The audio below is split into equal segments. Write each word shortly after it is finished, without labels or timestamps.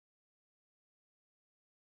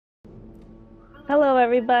Hello,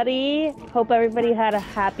 everybody. Hope everybody had a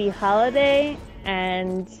happy holiday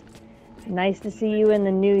and nice to see you in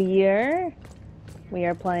the new year. We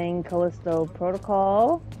are playing Callisto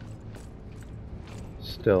Protocol.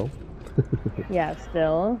 Still. Yeah,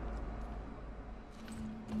 still.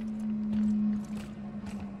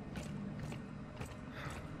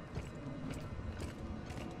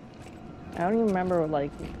 I don't even remember,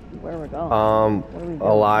 like, where we're going.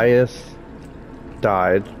 Elias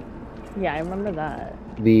died. Yeah, I remember that.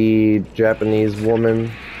 The Japanese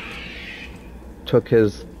woman took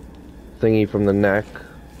his thingy from the neck.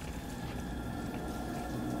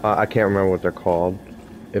 I can't remember what they're called.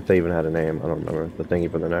 If they even had a name, I don't remember. The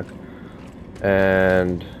thingy from the neck.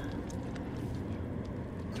 And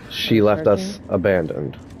she left us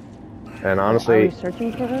abandoned. And honestly, are we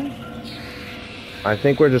searching for her? I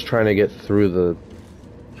think we're just trying to get through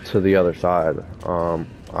to the other side.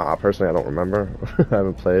 Personally, I don't remember. I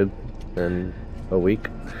haven't played in a week.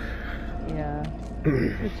 Yeah.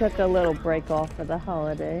 We took a little break off for the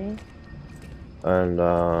holiday. And,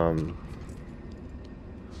 well,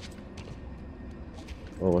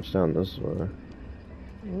 what's down this way?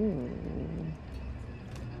 Ooh.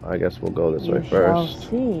 I guess we'll go this way You shall first.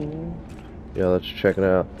 see. Yeah, let's check it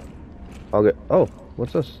out. Oh,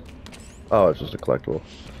 what's this? Oh, it's just a collectible.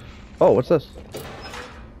 Oh, what's this?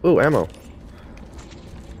 Ooh, ammo.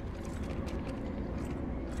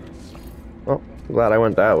 Well, I'm glad I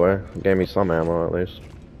went that way. It gave me some ammo at least.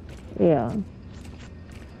 Yeah.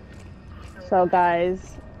 So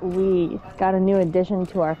guys, we got a new addition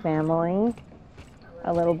to our family.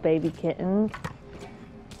 A little baby kitten.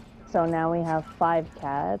 So now we have 5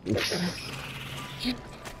 cats.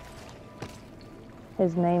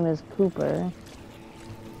 His name is Cooper.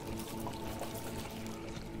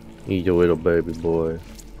 He's a little baby boy.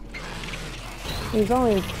 He's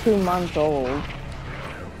only 2 months old.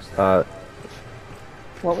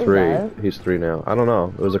 What was 3. that? He's 3 now. I don't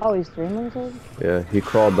know. It was Oh, he's 3 months old? Yeah, he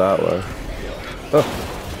crawled that way. Oh.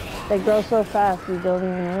 They grow so fast you don't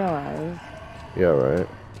even realize. Yeah, right.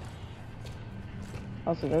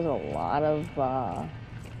 Also, there's a lot of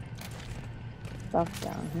stuff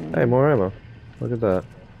down here. Hey, more ammo. Look at that.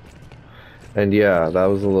 And yeah, that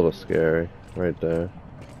was a little scary right there.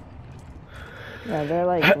 Yeah, they're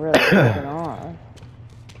like really taking off.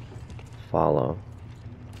 Follow.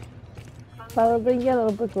 Follow the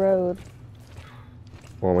yellow brick road.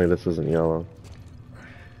 Only this isn't yellow.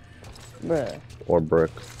 Bruh. Or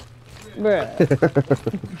brick. Bruh.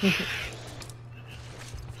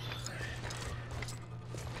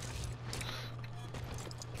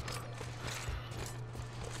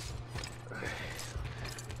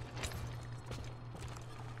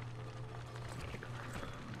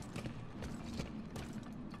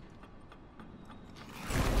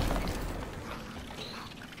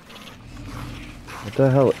 What the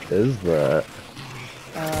hell is that?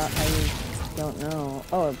 I don't know.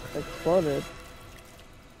 Oh, it exploded.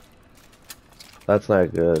 That's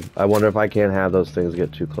not good. I wonder if I can't have those things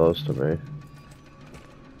get too close to me.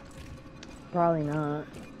 Probably not.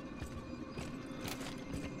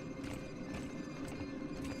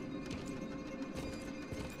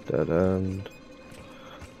 Dead end.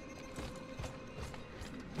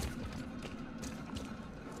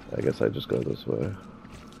 I guess I just go this way.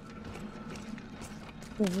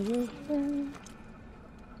 I'm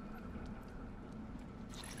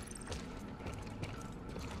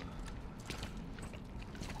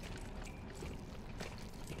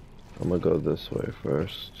gonna go this way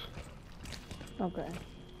first. Okay.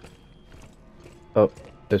 Oh,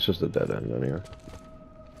 it's just a dead end anyway.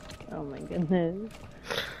 Oh my goodness.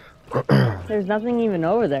 There's nothing even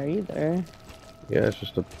over there either. Yeah, it's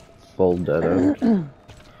just a full dead end.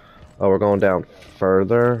 Oh, we're going down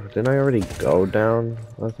further? Didn't I already go down,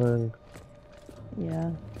 I think? Yeah.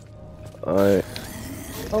 Alright.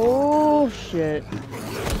 Oh shit.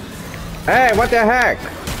 Hey, what the heck?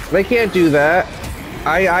 They can't do that.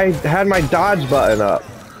 I had my dodge button up.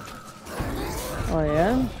 Oh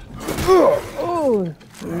yeah? Oh,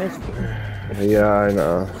 you missed it. Yeah, I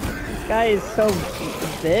know. This guy is so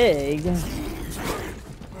big.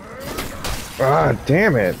 Ah,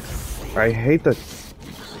 damn it. I hate the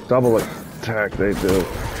double attack they do.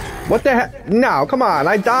 What the heck? No, come on.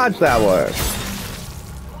 I dodged that one.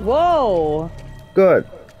 Whoa. Good.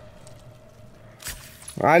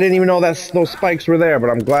 I didn't even know that those spikes were there, but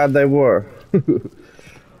I'm glad they were.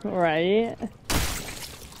 Right?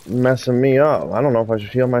 Messing me up. I don't know if I should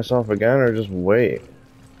heal myself again or just wait.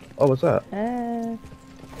 Oh, what's that? A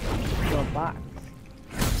box.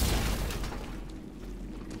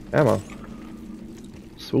 Ammo.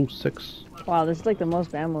 Ooh, 6. Wow, this is like the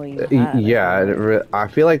most ammo you've had. Yeah, I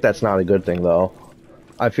feel like that's not a good thing though.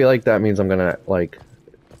 I feel like that means I'm gonna like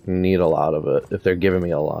need a lot of it if they're giving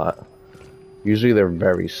me a lot. Usually they're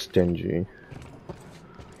very stingy.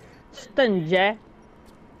 Stingy. I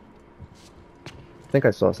think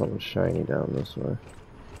I saw something shiny down this way.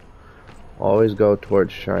 Always go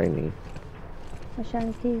towards shiny.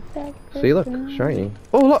 See, look, shiny.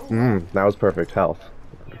 Oh, look! That was perfect health.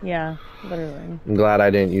 Yeah, literally. I'm glad I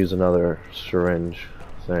didn't use another syringe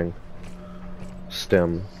thing.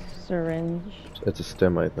 Stim. Syringe. It's a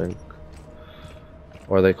stim, I think.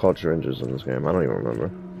 Or are they called syringes in this game? I don't even remember.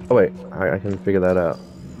 Oh wait, I can figure that out.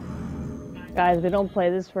 Guys, we don't play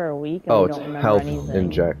this for a week and Oh, we it's don't remember health anything.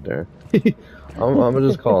 injector. I'm gonna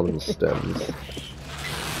just call them stims.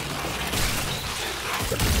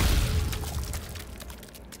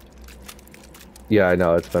 Yeah, I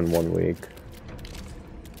know, it's been 1 week.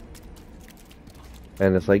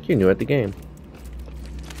 And it's like, you knew at the game.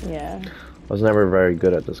 Yeah. I was never very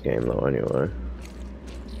good at this game though, anyway.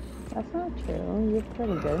 That's not true. You're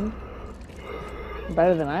pretty good.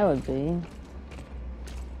 Better than I would be.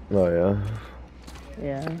 Oh yeah?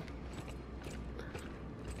 Yeah.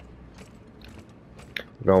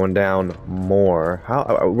 Going down more.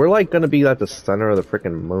 How? We're like gonna be at the center of the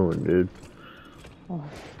freaking moon, dude. Oh.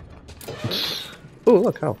 Ooh,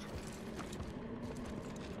 look, health.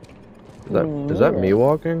 Is that me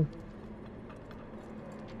walking?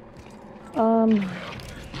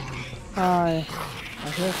 I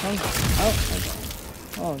hear something. Oh,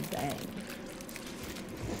 oh, dang.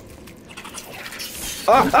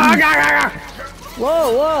 Whoa,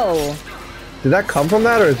 whoa! Did that come from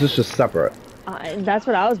that, or is this just separate? That's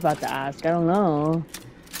what I was about to ask. I don't know.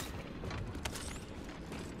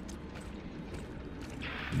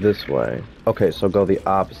 This way. Okay, so go the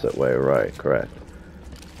opposite way, right? Correct.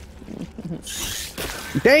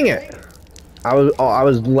 Dang it! I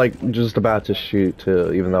was like just about to shoot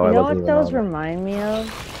too, even though I wasn't. You know what those remind me of?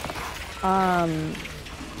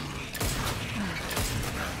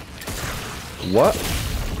 What?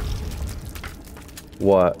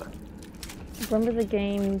 What? Remember the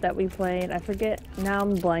game that we played? I forget. Now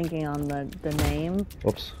I'm blanking on the name.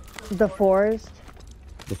 Whoops. The Forest.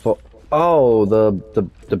 Oh,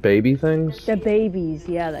 the baby things? The babies,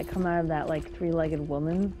 yeah, that come out of that like three-legged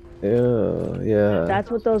woman. Yeah, yeah.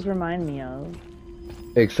 That's what those remind me of.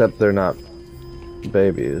 Except they're not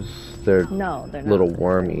babies. They're no, they're not. Little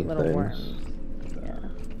wormy little things. Worms. Yeah.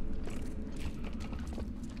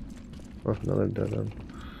 Oh, another dead end.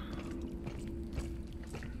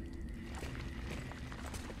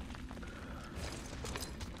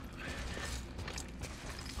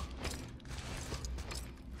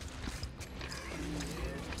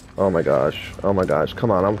 Oh my gosh. Oh my gosh.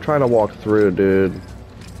 Come on. I'm trying to walk through, dude.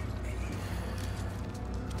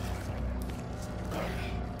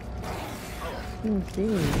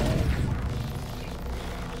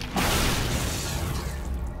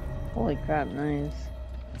 Holy crap, nice.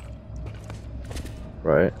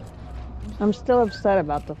 Right. I'm still upset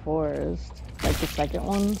about the Forest. Like the second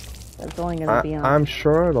one. That's only gonna be on. I'm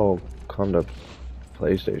sure it'll come to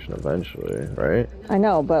PlayStation eventually, right? I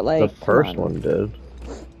know, but like the first one did.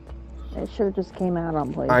 It should have just came out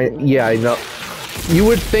on PlayStation. Yeah, I know. You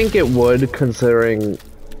would think it would, considering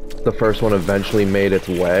the first one eventually made its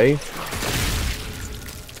way.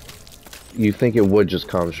 You think it would just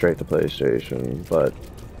come straight to PlayStation, but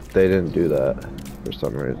they didn't do that for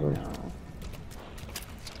some reason.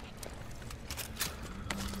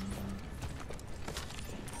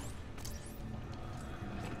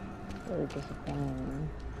 Really disappointing.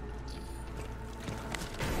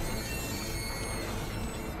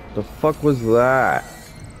 The fuck was that?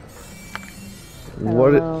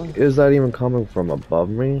 What is that even coming from above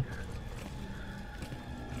me?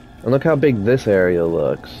 And look how big this area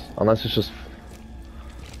looks. Unless it's just...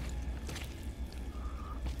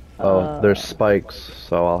 Oh, there's spikes,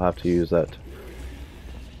 so I'll have to use that.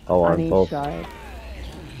 Oh, on both. Side.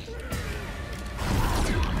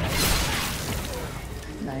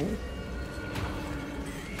 Nice.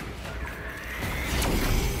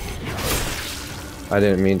 I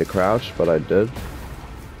didn't mean to crouch, but I did.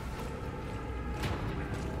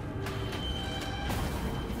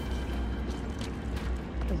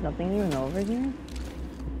 There's nothing even over here?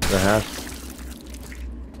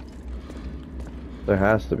 There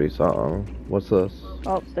has to be something. What's this?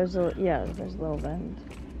 Oh, there's a little vent.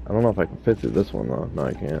 I don't know if I can fit through this one though. No,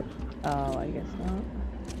 I can't. Oh, I guess not.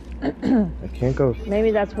 I can't go.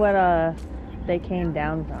 Maybe that's what they came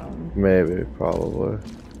down from. Maybe, probably.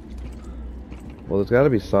 Well, there's got to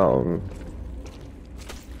be something.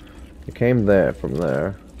 It came there from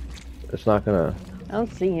there. It's not gonna. I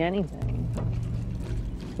don't see anything.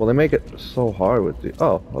 Well, they make it so hard with the...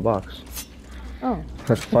 Oh, a box. Oh.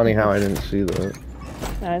 That's funny how I didn't see that.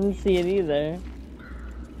 I didn't see it either.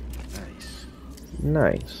 Nice.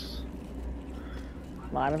 Nice.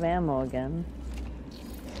 A lot of ammo again.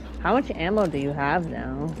 How much ammo do you have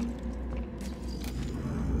now?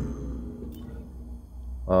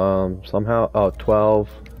 Somehow... Oh, 12.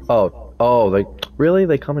 Oh, they... Really?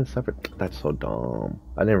 They come in separate... That's so dumb.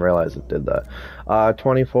 I didn't realize it did that.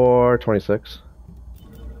 24, 26.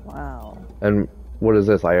 Wow. And what is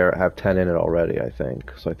this? I have 10 in it already, I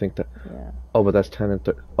think. So I think that... Yeah. Oh, but that's 10 and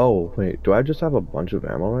 30. Oh, wait. Do I just have a bunch of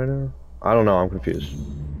ammo right now? I don't know. I'm confused.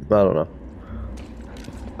 I don't know.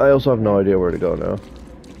 I also have no idea where to go now.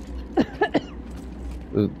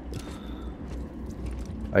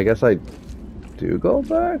 I guess I do go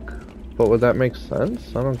back? But would that make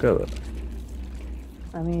sense? I don't get it.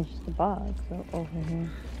 I mean, it's just a box over here.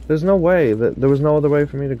 There's no way. There was no other way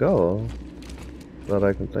for me to go. That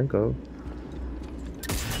I can think of.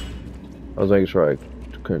 I was making sure I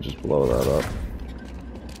couldn't just blow that up.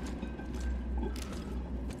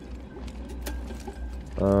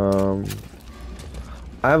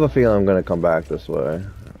 I have a feeling I'm gonna come back this way.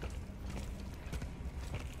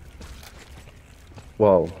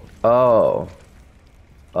 Whoa. Oh.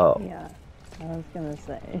 Oh. Yeah, I was gonna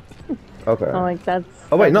say. Okay. I'm like, that's...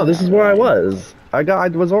 Oh wait, no, that's this is not where I right. was. I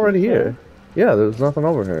was already here. Yeah, there's nothing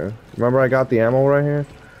over here. Remember I got the ammo right here?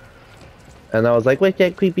 And I was like, what's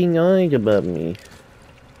that creepy noise above me?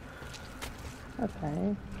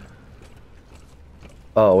 Okay.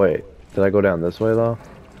 Oh wait, did I go down this way though?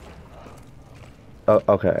 Oh,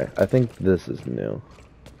 okay, I think this is new.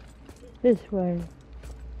 This way.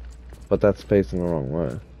 But that's facing the wrong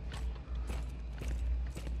way.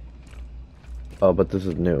 Oh, but this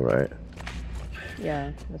is new, right?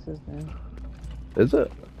 Yeah, this is new. Is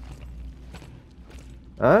it?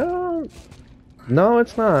 I don't... No,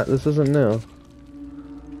 it's not. This isn't new.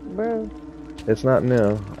 Bro. It's not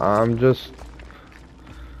new. I'm just...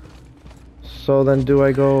 So then do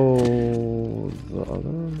I go... the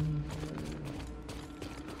other...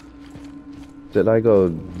 Did I go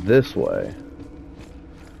this way?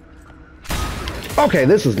 Okay,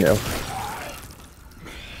 this is new.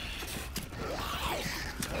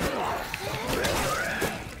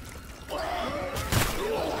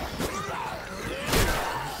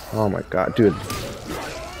 Oh my god, dude.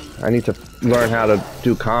 I need to learn how to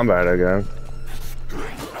do combat again.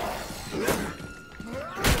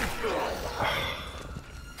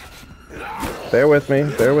 Bear with me,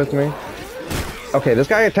 bear with me. Okay, this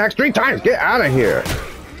guy attacks 3 times! Get out of here!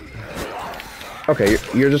 Okay,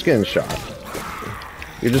 you're just getting shot.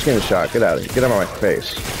 You're just getting shot. Get out of here. Get out of my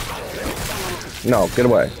face. No, get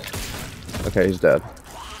away. Okay, he's dead.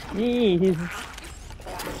 Jeez.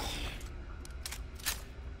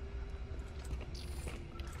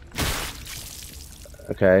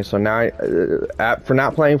 Okay, so now, for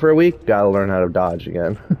not playing for a week, gotta learn how to dodge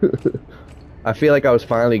again. I feel like I was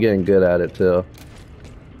finally getting good at it, too.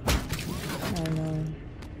 I know.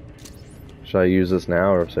 Should I use this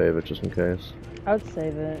now, or save it just in case? I would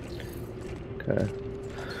save it. Okay.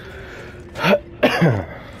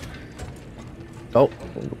 Oh,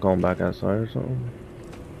 we're going back outside or something?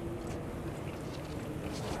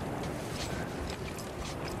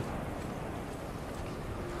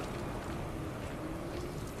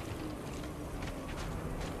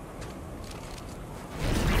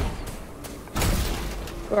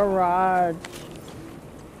 Garage.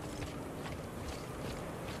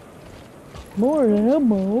 More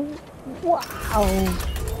ammo. Wow.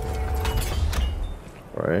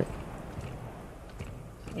 Right.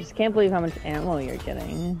 I just can't believe how much ammo you're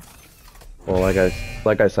getting. Well, like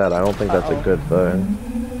I said, I don't think that's a good thing.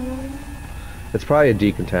 It's probably a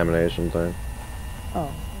decontamination thing. Oh.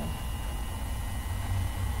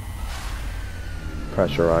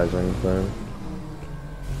 Pressurizing thing.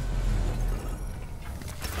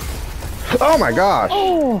 Oh my gosh!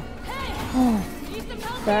 Oh! Oh.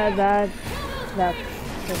 That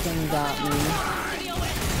freaking got me.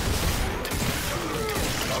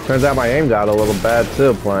 Turns out my aim got a little bad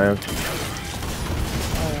too, playing.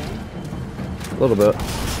 A little bit.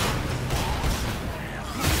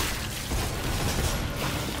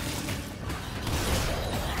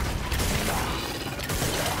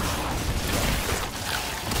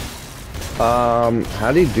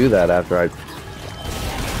 How do you do that after I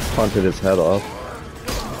punted his head off?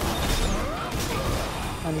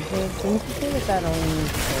 Didn't you say that only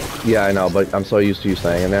means Yeah, I know, but I'm so used to you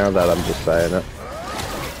saying it now that I'm just saying it.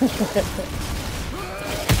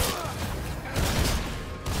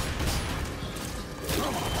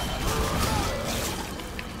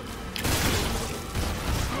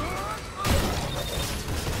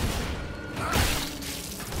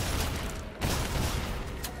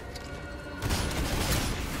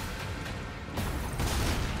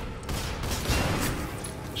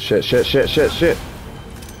 Shit, shit, shit, shit, shit.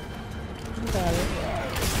 Got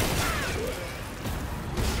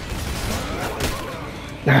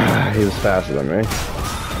it. He was faster than me.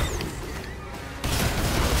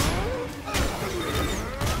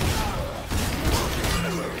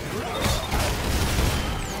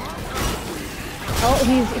 Oh,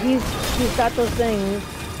 he's got those things.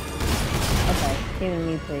 Okay, he didn't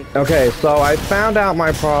need to take. Okay, so I found out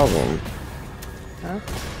my problem. Huh?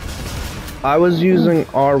 I was using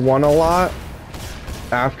R1 a lot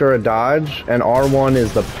after a dodge, and R1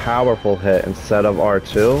 is the powerful hit instead of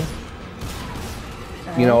R2.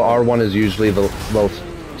 You know, R1 is usually the little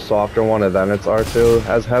softer one, and then it's R2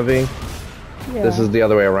 as heavy. Yeah. This is the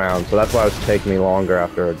other way around, so that's why it was taking me longer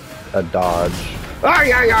after a dodge.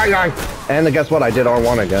 Ay, ay, ay, ay. And guess what? I did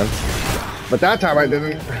R1 again. But that time I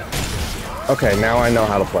didn't. Okay, now I know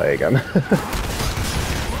how to play again.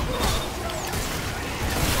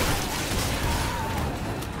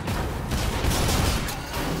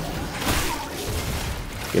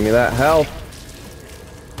 Give me that health.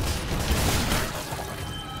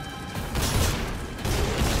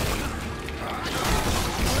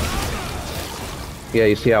 Yeah,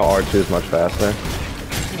 you see how R2 is much faster?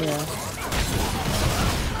 Yeah.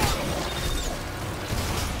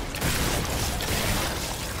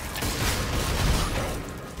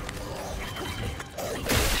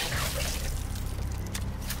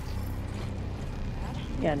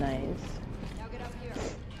 Yeah, nice. Now get up here.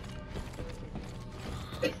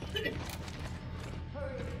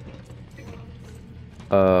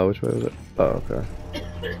 Which way was it? Oh, okay.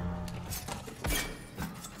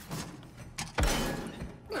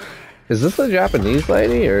 Is this the Japanese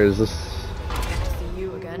lady, or is this... See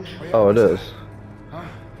you again. Oh, it is. Huh?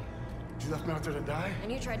 You left me out there to die?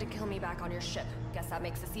 And you tried to kill me back on your ship. Guess that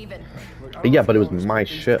makes us even. Look, I don't Yeah, know but it if was you know my this,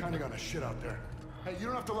 but things ship. Kinda got a shit out there. Hey, you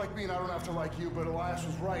don't have to like me and I don't have to like you, but Elias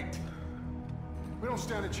was right. We don't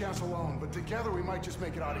stand a chance alone, but together we might just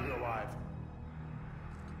make it out of here alive.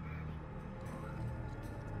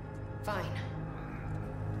 Fine.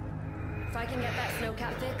 If I can get that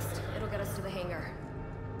snowcat fixed, it'll get us to the hangar.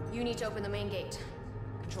 You need to open the main gate.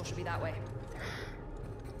 Control should be that way.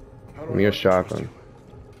 How do Give I me your not trust shotgun.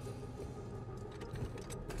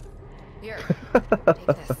 you? Here, take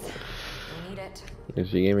this. You need it. Yes,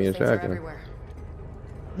 she gave me a Things are shotgun. everywhere.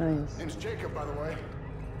 Nice. Name's Jacob, by the way.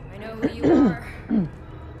 I know who you are.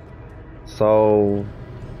 So...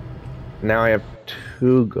 Now I have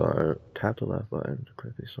two guns. Tap the left button to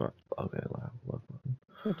quickly swap. Okay, left button.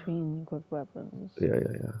 Between quick weapons. Yeah,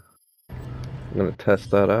 yeah, yeah. I'm gonna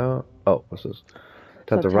test that out. Oh, what's this?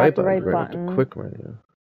 Tap So the right tap the button right to bring up the button. quick menu.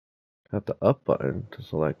 Tap the up button to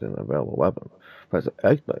select an available weapon. Press the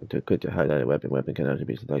X button to quit your highlighted weapon. Weapon can only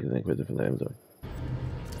be selected and quit from the inventory.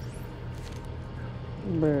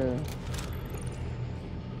 Bruh.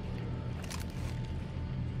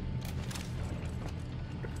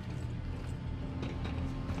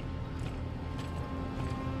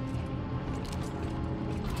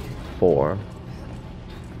 Four.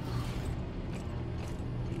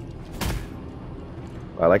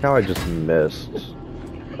 I like how I just missed.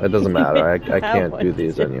 It doesn't matter. I can't do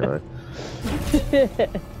these anyway.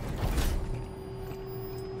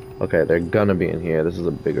 Okay, they're gonna be in here. This is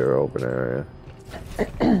a bigger open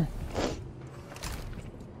area.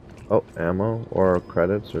 Oh, ammo or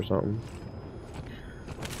credits or something.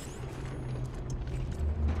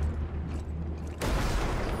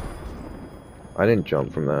 I didn't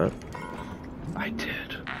jump from that. I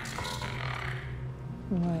did.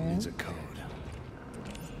 Where? It's a code.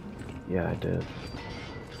 Yeah, I did.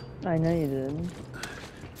 I know you did.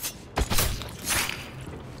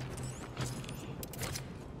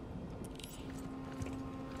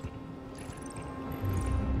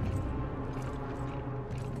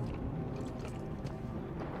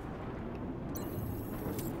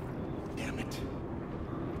 Damn it.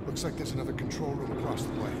 Looks like there's another control room across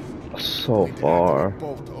the way. So Need to far. activate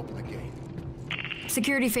both to open the gate.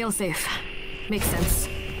 Security failsafe. Makes sense.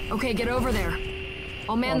 Okay, get over there.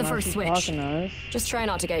 I'll man the now first she's switch. talking to us. Just try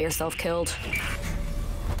not to get yourself killed.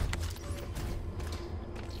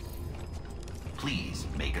 Please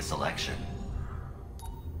make a selection.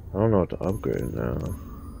 I don't know what to upgrade now.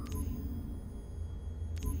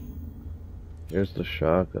 Here's the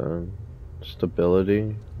shotgun.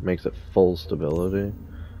 Stability. Makes it full stability.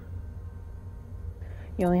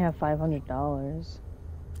 You only have $500.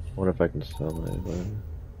 Wonder if I can sell anything.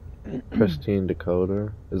 Pristine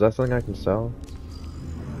decoder. Is that something I can sell?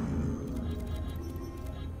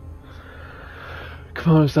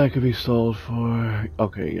 Components that could be sold for...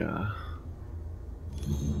 Okay, yeah.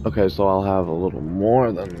 Okay, so I'll have a little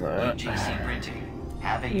more than that. UGC Printing.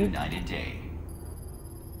 Have a united day.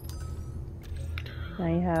 Now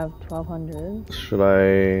you have 1200. Should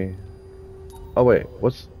I... Oh wait,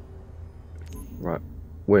 what's... Right,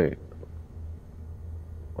 wait.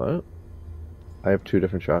 What? I have 2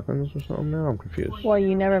 different shotguns or something now? I'm confused. Well,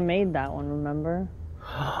 you never made that one, remember?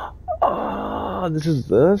 Ah, this is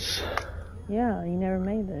this? Yeah, you never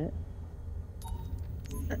made it.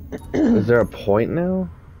 Is there a point now?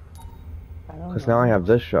 I don't Because know. now I have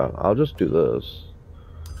this shot. I'll just do this.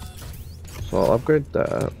 So I'll upgrade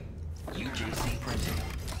that. UJC printing,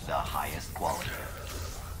 the highest quality.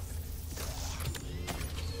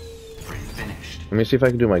 Print finished. Let me see if I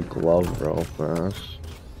can do my glove real fast.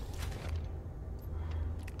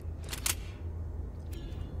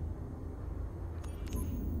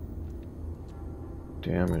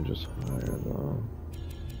 Damage is higher though.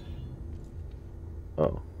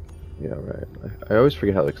 Oh, yeah, right. I always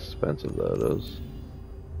forget how expensive that is.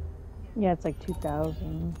 Yeah, it's like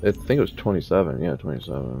 2,000. I think it was 27. Yeah,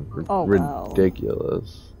 27. Oh, wow.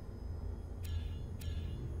 Ridiculous.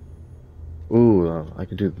 Ooh, I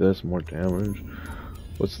could do this, more damage.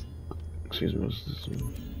 What's... Excuse me, what's this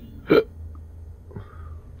one?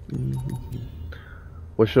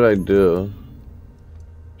 What should I do?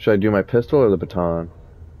 Should I do my pistol or the baton?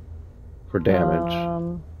 For damage.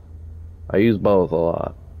 I use both a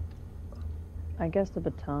lot. I guess the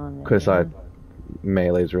baton. Because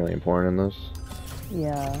melee is really important in this.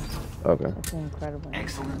 Yeah. Okay. That's incredible.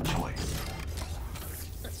 Excellent choice.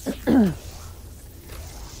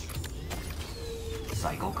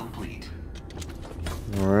 Cycle complete.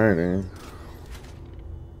 Alrighty.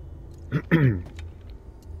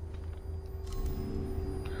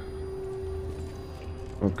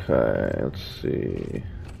 Okay, let's see.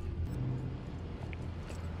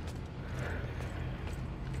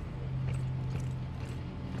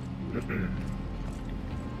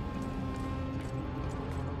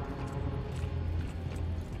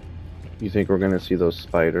 You think we're gonna see those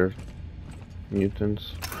spider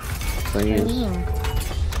mutants thingies?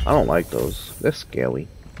 I don't like those. They're scary.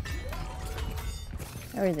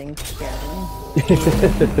 Everything's scary.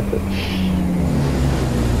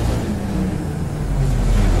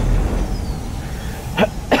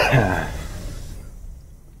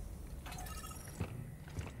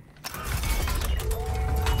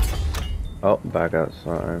 Oh, back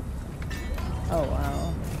outside. Oh,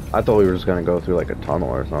 wow. I thought we were just gonna go through like a tunnel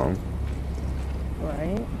or something.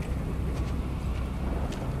 Right?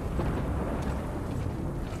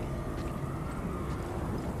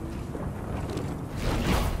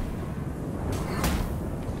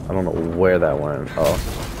 I don't know where that went. Oh.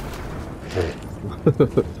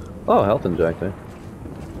 Oh, health injector.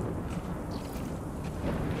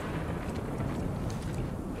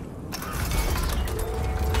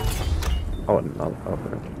 Oh, no,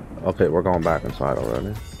 okay. Okay, we're going back inside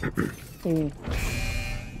already.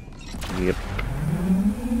 Yep.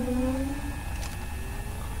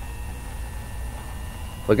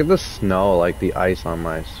 Look at the snow, like the ice on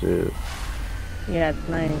my suit. Yeah, it's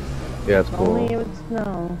nice. Yeah, it's cool. Only it would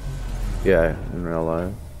snow. Yeah, in real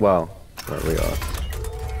life. Well, where we are.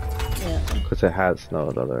 Yeah. Because it had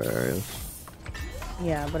snowed other areas.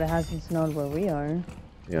 Yeah, but it hasn't snowed where we are.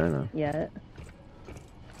 Yeah, I know. Yet.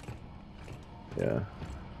 Yeah.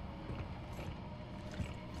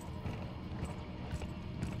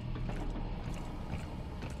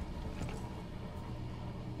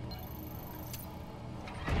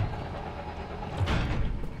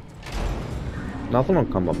 Nothing will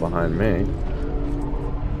come up behind me.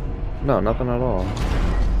 No, nothing at all.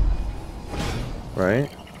 Right?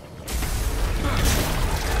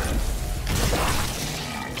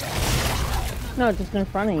 No, just in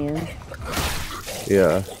front of you.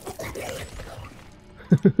 Yeah.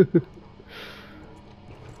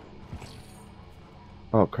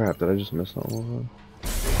 Oh crap, did I just miss that one?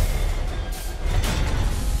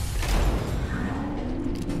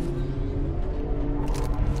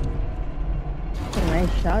 It's a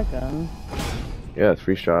nice shotgun. Yeah,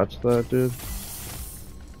 3 shots to that dude.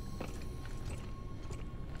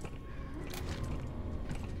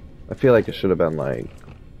 I feel like it should have been like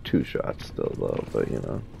 2 shots still though, but you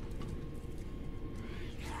know.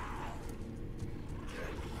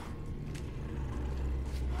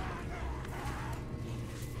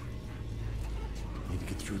 Need to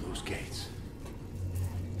get through those gates.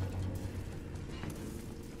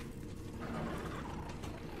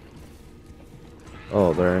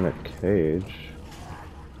 Oh, they're in a cage.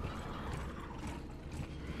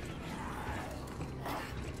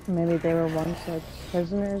 Maybe they were once like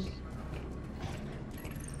prisoners.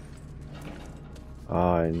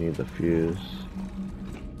 Ah, I need the fuse.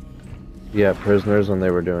 Yeah, prisoners when they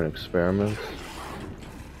were doing experiments.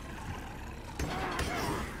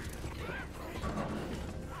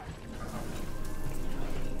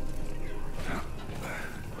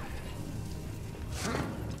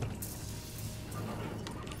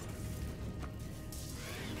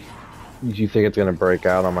 Do you think it's gonna break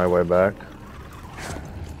out on my way back?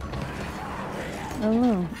 I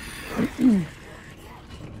don't know.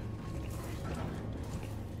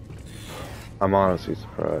 I'm honestly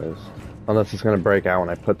surprised. Unless it's gonna break out when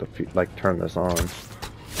I put the like turn this on.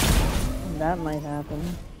 That might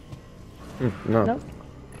happen. No. Nope.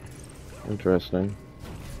 Interesting.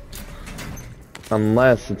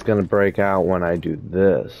 Unless it's gonna break out when I do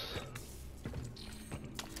this.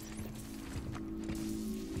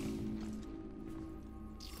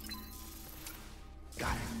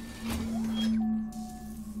 Got it.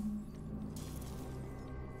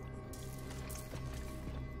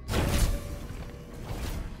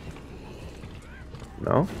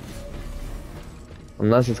 No?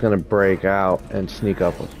 Unless it's gonna break out and sneak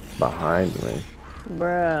up behind me.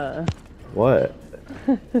 Bruh. What?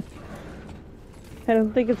 I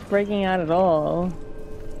don't think it's breaking out at all.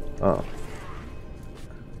 Oh.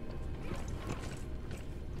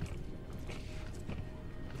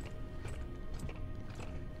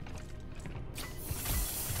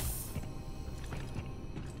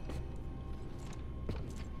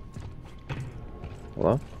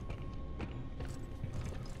 Hello?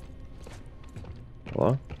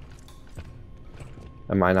 Hello?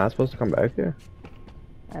 Am I not supposed to come back here?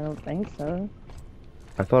 I don't think so.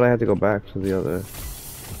 I thought I had to go back to the other...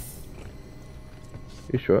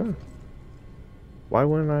 You sure? Why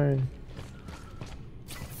wouldn't I...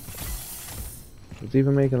 It's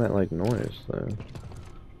even making that, like, noise thing.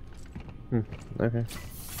 Okay.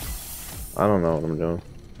 I don't know what I'm doing.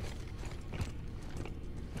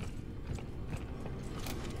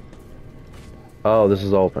 Oh, this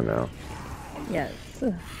is open now. Yes.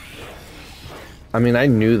 I mean, I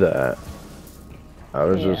knew that. I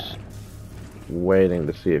was Yeah. just waiting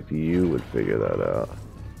to see if you would figure that out.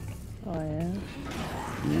 Oh, yeah?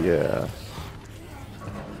 Yeah.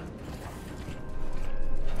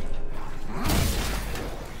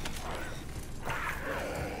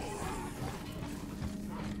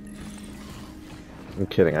 I'm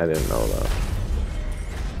kidding, I didn't know that.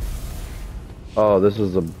 Oh, this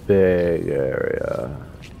is a big area.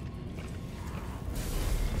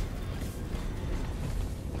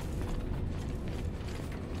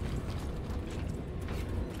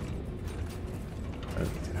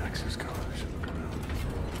 Need an access code. I should look around.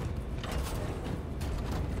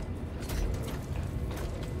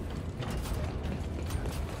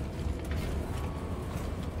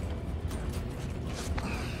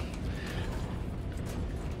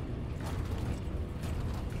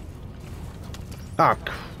 Ah,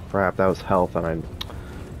 crap, that was health and I...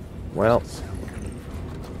 Well...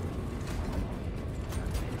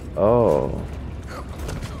 Oh.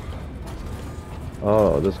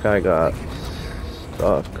 Oh, this guy got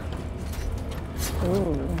stuck.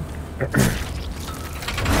 Ooh.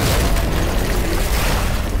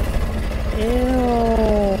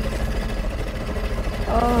 Ew.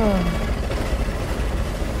 Oh.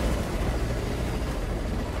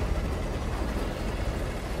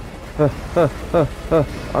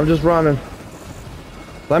 I'm just running.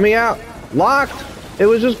 Let me out. Locked. It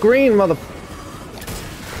was just green, mother...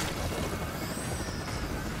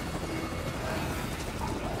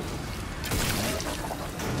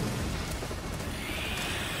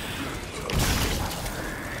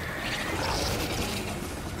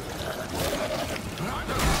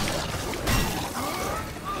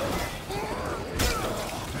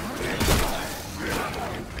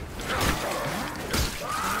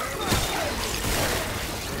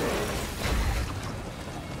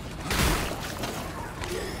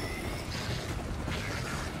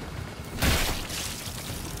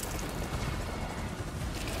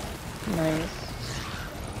 Nice.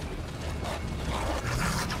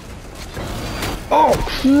 Oh,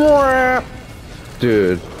 crap!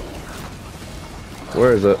 Dude.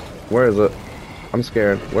 Where is it? Where is it? I'm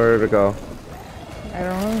scared. Where did it go? I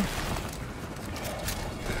don't know.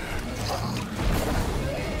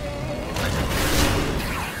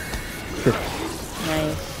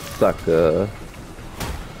 Nice. Sucker.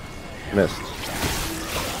 Missed.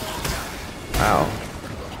 Ow.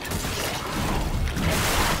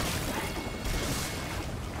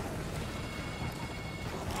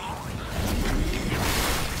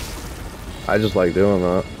 I just like doing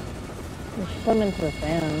that. You should put him into the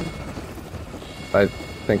fan. I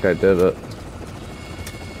think I did it.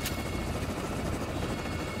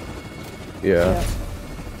 Yeah.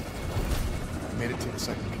 I made it to the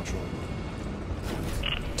second control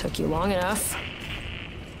room. Took you long enough.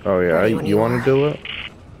 Oh yeah, Ready when you you want are. to do it?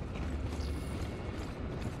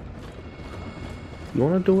 You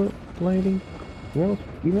want to do it, lady? You want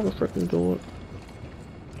to freaking do it?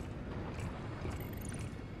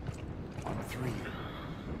 On 3,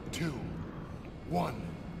 2,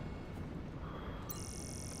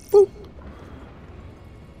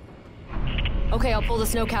 Pull the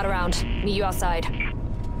snowcat around. Meet you outside. You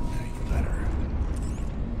better.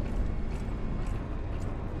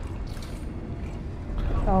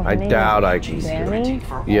 Oh, her I name doubt is I can. Dani?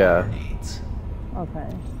 For all Yeah. our needs. Okay.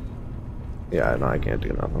 Yeah, no, I can't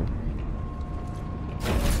do nothing.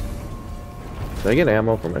 Did I get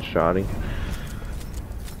ammo for my shotty?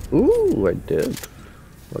 Ooh, I did.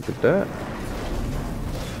 Look at that.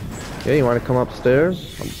 Yeah, you want to come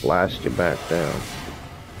upstairs? I'll blast you back down.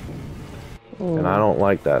 Ooh, And I don't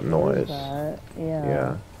like that what is noise. that? Yeah.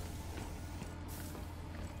 Yeah.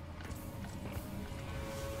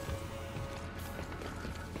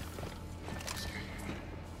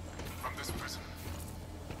 From this prison.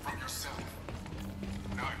 From yourself.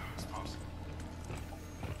 Now I know it's possible.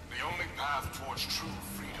 The only path towards true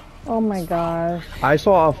freedom. Oh my gosh. I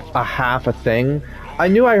saw a half a thing. I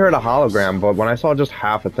knew I heard a hologram, but when I saw just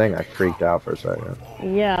half a thing, I freaked out for a second.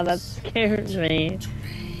 Yeah, that scared me.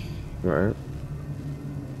 Right?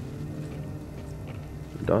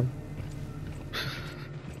 You done?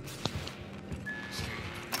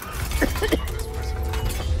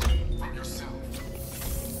 From yourself.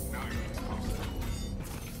 Now I know it's possible.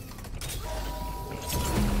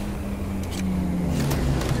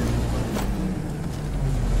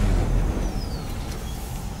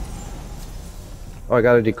 Oh, I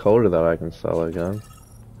got a decoder that I can sell again.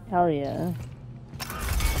 Hell yeah.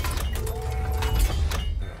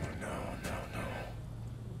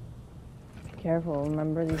 Careful,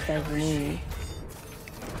 remember these guys move.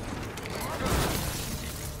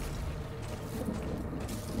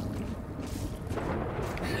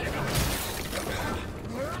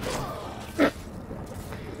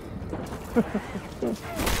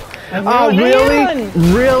 Oh, really?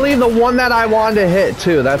 Really? The one that I wanted to hit,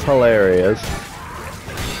 too. That's hilarious.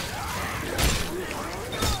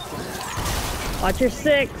 Watch your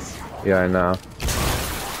six. Yeah, I know.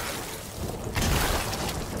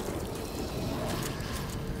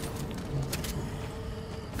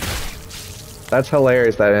 That's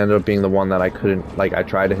hilarious that it ended up being the one that I couldn't, like, I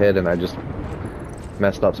tried to hit and I just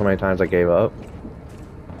messed up so many times I gave up.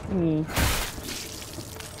 Mm.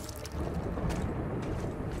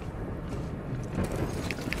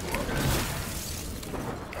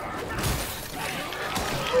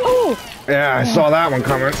 Oh! Yeah, I saw that one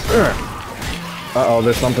coming. Uh-oh,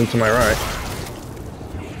 there's something to my right.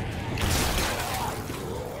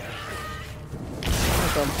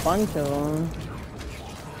 There's a bunch of them.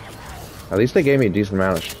 At least they gave me a decent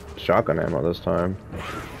amount of shotgun ammo this time.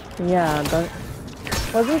 Yeah, but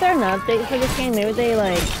wasn't there an update for this game? Maybe they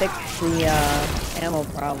like fixed the ammo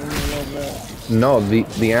problem a little bit. No,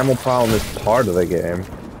 the ammo problem is part of the game.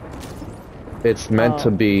 It's meant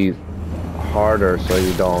to be harder so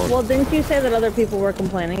you don't... Well, didn't you say that other people were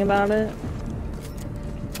complaining about it?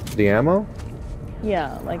 The ammo?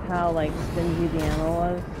 Yeah, like how like stingy the ammo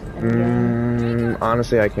was in the game.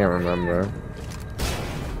 Honestly, I can't remember.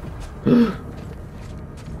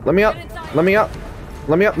 Let me up! Let me up!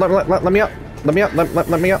 Let me up! Let me up! Let me up!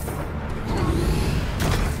 Let me up!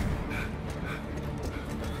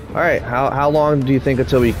 Alright, how long do you think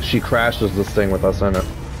until she crashes this thing with us in it?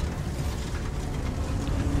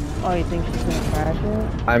 Oh, you think she's gonna crash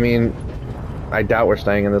it? I mean, I doubt we're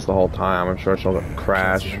staying in this the whole time. I'm sure she'll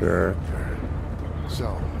crash or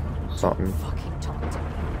So, something. Fucking talk to me.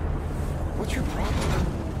 what's your problem?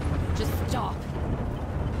 Just stop.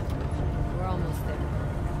 We're almost there.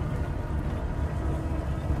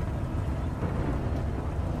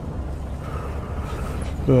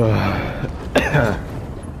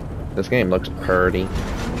 This game looks pretty.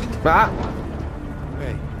 Ah!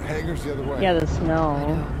 Hey, hangar's the other way. Yeah, the snow.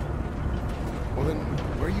 Well then,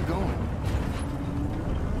 where are you going?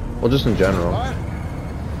 Well, just in general. What?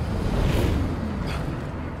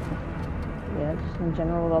 Yeah, just in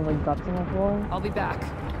general with all the guts on the floor. I'll be back.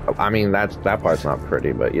 I mean, that part's not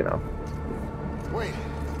pretty, but you know. Wait.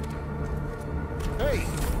 Hey!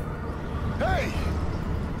 Hey!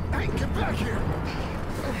 Hey, get back here!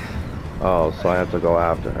 Oh, so I have to go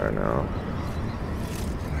after her now.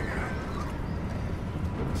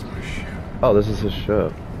 It's my ship. Oh, this is his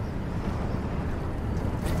ship.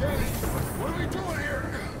 Dani, what are we doing here?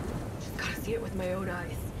 Gotta see it with my own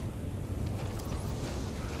eyes.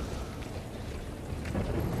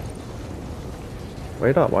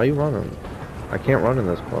 Wait up, why are you running? I can't run in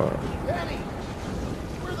this part. Dani!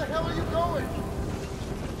 Where the hell are you going?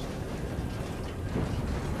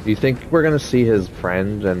 Do you think we're gonna see his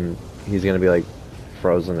friend and he's gonna be like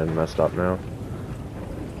frozen and messed up now?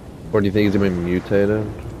 Or do you think he's gonna be mutated?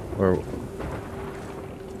 Or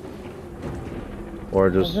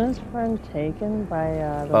just... Wasn't his friend taken by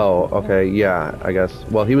the Oh, people? okay, yeah, I guess.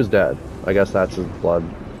 Well, he was dead. I guess that's his blood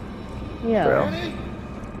Yeah. trail. Dani?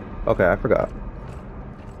 Okay, I forgot.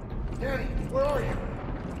 Dani, where are you?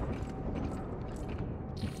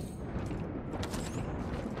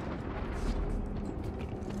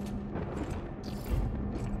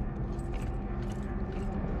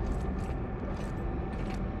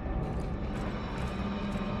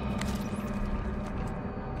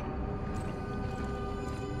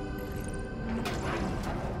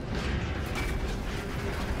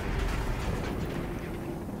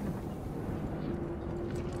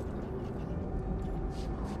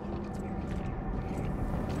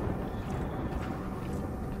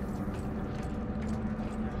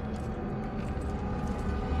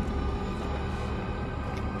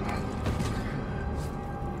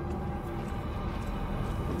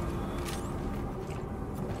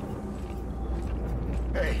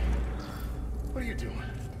 Hey, what are you doing?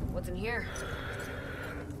 What's in here?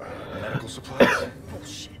 Medical supplies?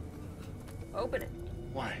 Bullshit. Open it.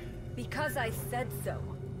 Why? Because I said so.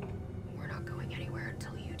 We're not going anywhere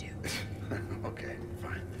until you do. Okay,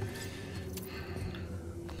 fine.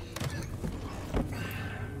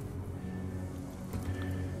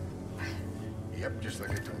 Yep, just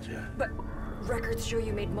like I told you. But records show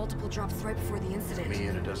you made multiple drops right before the incident. Me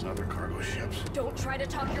and a dozen other cargo ships. Don't try to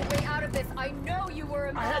talk your way out of this. I know you were I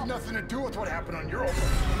involved. had nothing to do with what happened on Europa.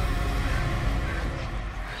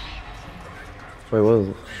 Wait, what was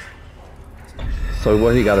it? So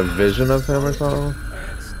what, he got a vision of him or something?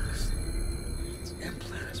 This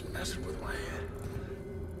implant is messing with my head.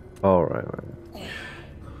 Oh, right.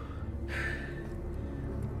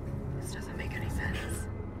 This doesn't make any sense.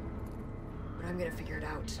 But I'm gonna figure it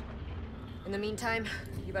out. In the meantime,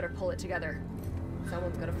 you better pull it together.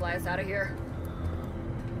 Someone's gonna fly us out of here.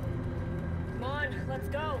 Come on, let's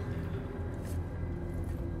go.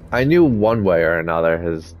 I knew one way or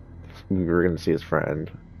another we were gonna see his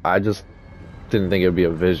friend. I just didn't think it would be a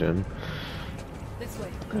vision. This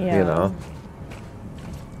way. Yeah. You know?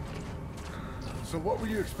 So what were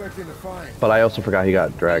you expecting to find? But I also forgot he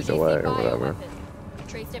got dragged AJC away or whatever. bioweapon.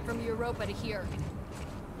 Traced it from Europa to here.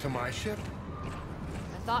 To my ship?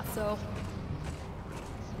 I thought so.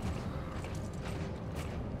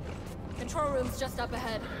 Control room's just up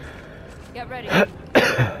ahead. Get ready.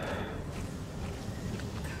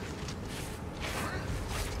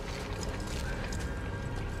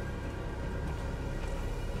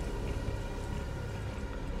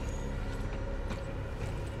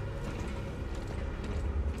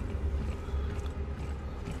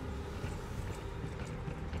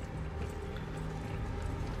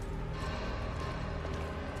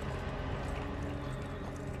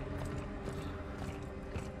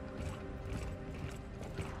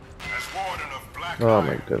 Oh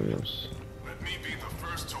my goodness. Let me be the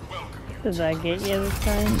first to welcome you. Did that get you this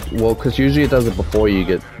time? Well, because usually it does it before you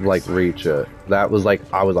get, like, reach it. That was like,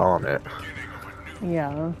 I was on it.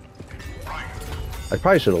 Yeah. I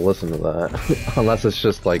probably should have listened to that. Unless it's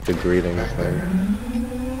just like the greetings thing.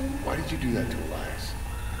 Why did you do that to Elias?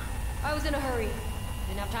 I was in a hurry.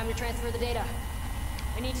 Didn't have time to transfer the data.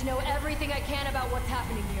 I need to know everything I can about what's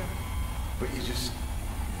happening here. But you just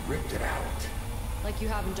ripped it out. Like you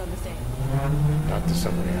haven't done the same. Not to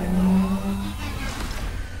somebody I know.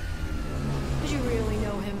 Did you really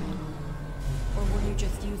know him? Or were you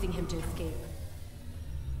just using him to escape?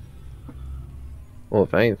 Well,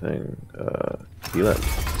 if anything, he let.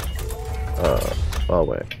 Oh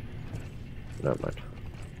wait. Never mind.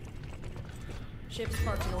 Ship's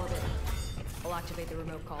parked in orbit. I'll activate the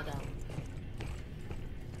remote call down.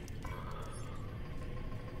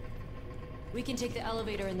 We can take the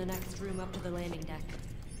elevator in the next room up to the landing deck.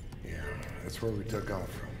 Yeah, that's where we took off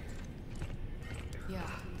from. Yeah.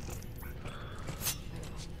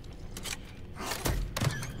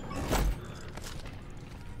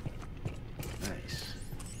 Nice.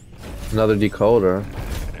 Another decoder.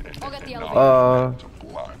 I'll get the elevator.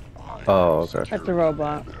 Oh, okay. That's a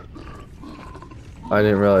robot. I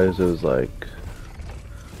didn't realize it was like.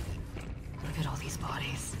 Look at all these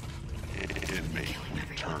bodies. It may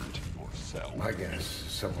be turned yourself. My guess,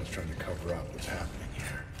 someone's trying to cover up what's happening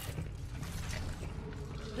here.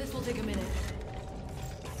 This will take a minute.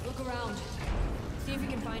 Look around. See if you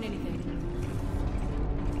can find anything.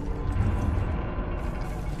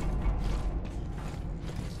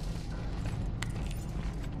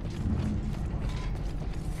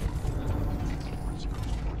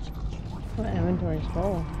 My inventory's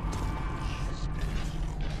full.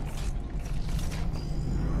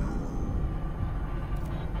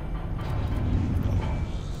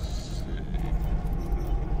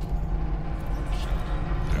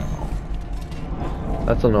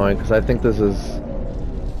 That's annoying because I think this is.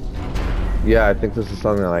 Yeah, I think this is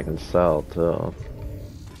something that I can sell too.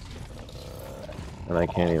 and I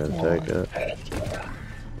can't even take it.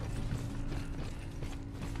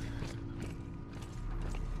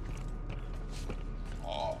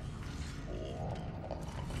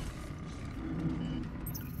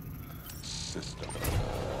 System.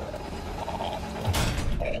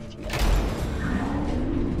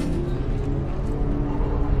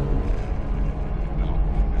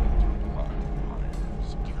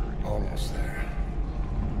 Almost there.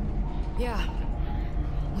 Yeah,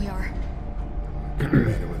 we are. We made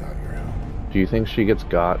it without your help. Do you think she gets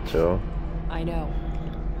got too? I know.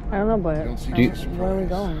 I don't know, but Don't see where are we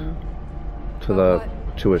going?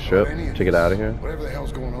 To a ship to get out of here? Whatever the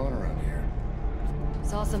hell's going on around here.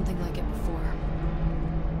 Saw something like it before.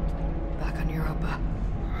 Back on Europa.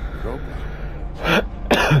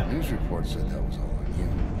 Europa. News report said that was all on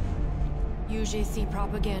you. UJC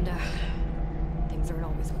propaganda. Things aren't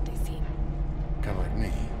always what they seem. Kind of like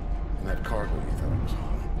me. And that cargo you thought it was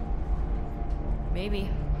hauling. Maybe.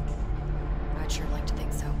 I'd sure like to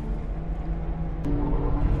think so.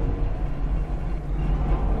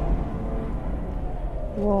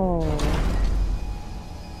 Whoa.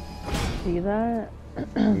 See that?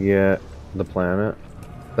 Yeah, the planet.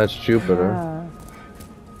 That's Jupiter. Yeah.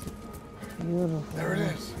 Beautiful. There it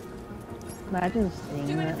is. Imagine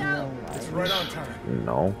seeing that in real It's life. right on time.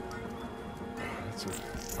 No. It's a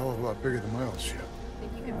hell of a lot bigger than my old ship.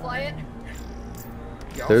 Think you can fly it?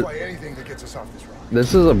 Yeah, I'll There- fly anything that gets us off this rock.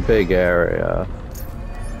 This is a big area.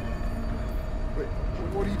 Wait,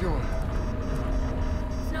 what are you doing?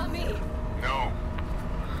 It's not me. No.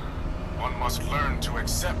 One must learn to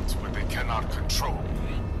accept what they cannot control.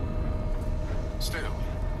 Still,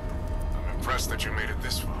 I'm impressed that you made it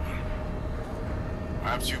this far.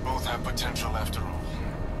 Perhaps you both have potential after all.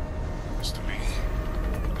 Mr. Lee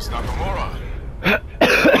is not the moron.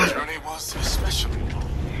 The journey was especially long.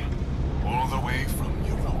 All the way from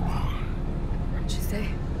Europa. What'd you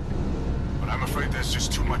say? But I'm afraid there's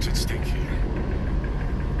just too much at stake here.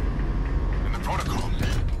 And the protocol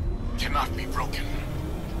cannot be broken.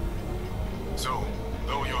 So,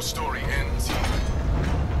 though your story ends here,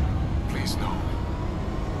 please know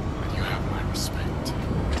that you have my respect.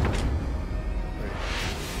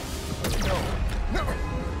 No. No.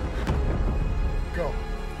 Go.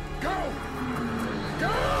 Go.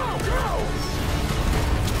 Go. Go.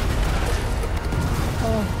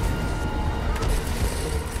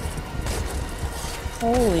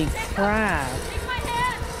 Holy crap. Take my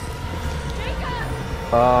hand!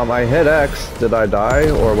 Jacob! I hit X. Did I die,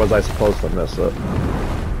 or was I supposed to miss it?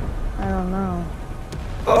 I don't know.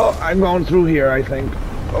 Oh, I'm going through here, I think.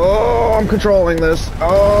 Oh, I'm controlling this.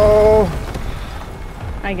 Oh.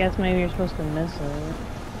 I guess maybe you're supposed to miss it.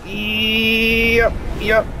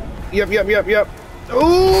 Yep.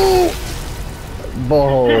 Ooh!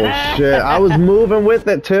 Bullshit. I was moving with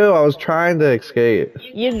it too. I was trying to escape.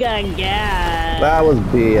 You got gas. That was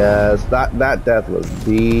BS. That death was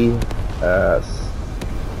BS.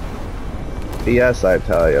 BS, I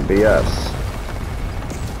tell you. BS.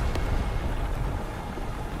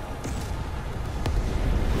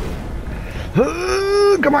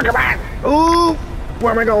 Come on. Ooh!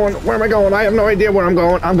 Where am I going? I have no idea where I'm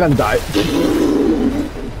going. I'm gonna die.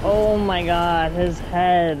 Oh my god, his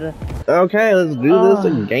head. Okay, let's do this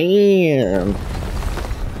again.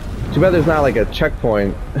 Too bad there's not like a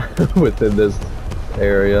checkpoint within this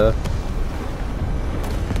area.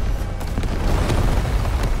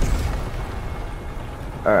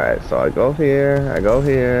 Alright, so I go here, I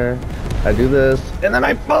do this, and then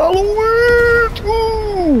I follow it!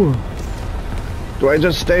 Ooh! Do I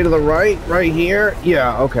just stay to the right here?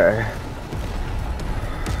 Yeah, okay.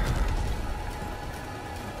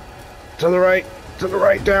 To the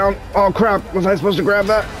right, down. Oh crap, was I supposed to grab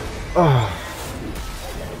that? Oh.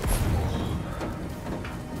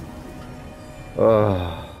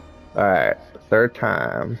 Oh. Alright, third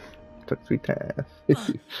time. Took 3 times.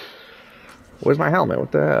 Where's my helmet?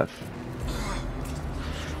 What the F?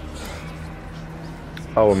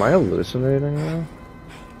 Oh, am I hallucinating now?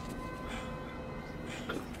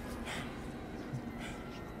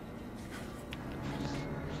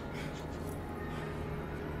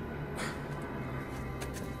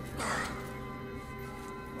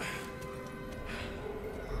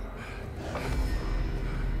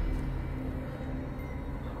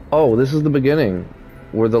 Oh, this is the beginning,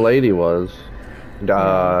 where the lady was,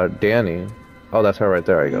 Dani. Oh, that's her right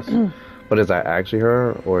there, I guess. But is that actually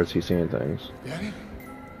her, or is he seeing things? Dani?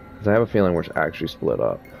 Because I have a feeling we're actually split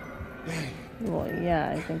up. Dani. Well,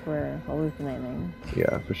 yeah, I think we're hallucinating.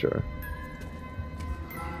 Yeah, for sure.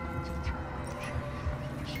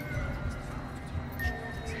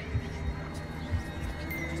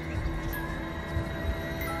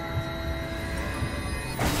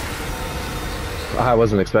 I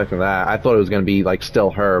wasn't expecting that. I thought it was gonna be like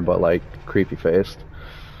still her, but like creepy faced.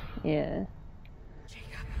 Yeah.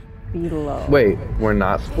 Below. Wait, we're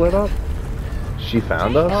not split up? She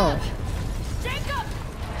found us? Oh.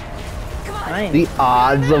 Nice. The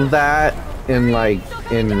odds of that in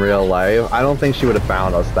real life, I don't think she would have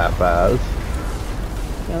found us that fast.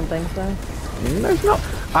 You don't think so? There's no.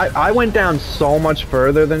 I went down so much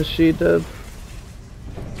further than she did.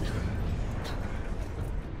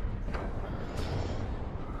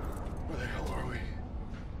 Where the hell are we?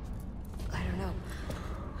 I don't know.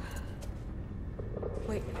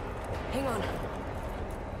 Wait, hang on.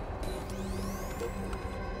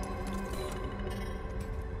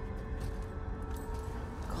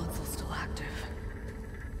 Console's still active.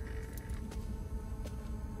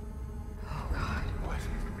 Oh god. What?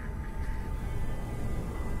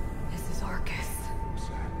 This is Arcus. What's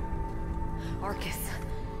that? Arcus.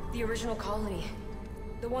 The original colony.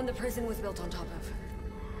 The one the prison was built on top of.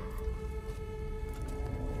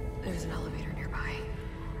 There's an elevator nearby.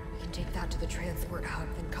 We can take that to the transport hub,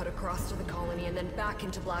 then cut across to the colony, and then back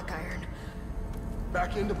into Blackiron.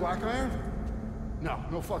 Back into Blackiron?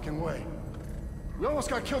 No fucking way. We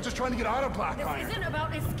almost got killed just trying to get out of Blackiron. This isn't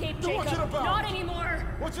about escape, Then what's Jacob. it about? Not anymore.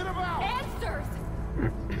 What's it about? Answers!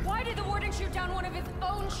 Why did the Warden shoot down one of his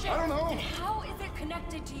own ships? I don't know. And how is it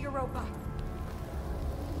connected to Europa?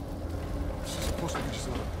 This is supposed to be just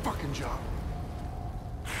another fucking job.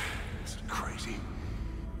 This is crazy.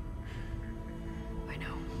 I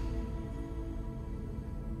know.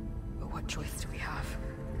 But what choice do we have?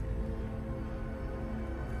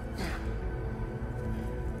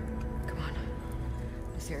 Come on.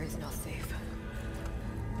 This area's not safe.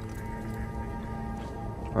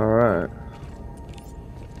 Alright.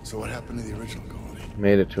 So what happened to the original colony?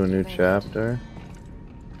 Made it to a new chapter.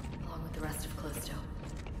 Along with the rest of Callisto.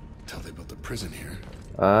 Tell they built a prison here.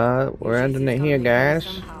 We're ending it here, guys.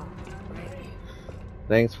 Somehow, right?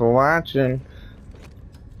 Thanks for watching.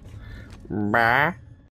 Bye.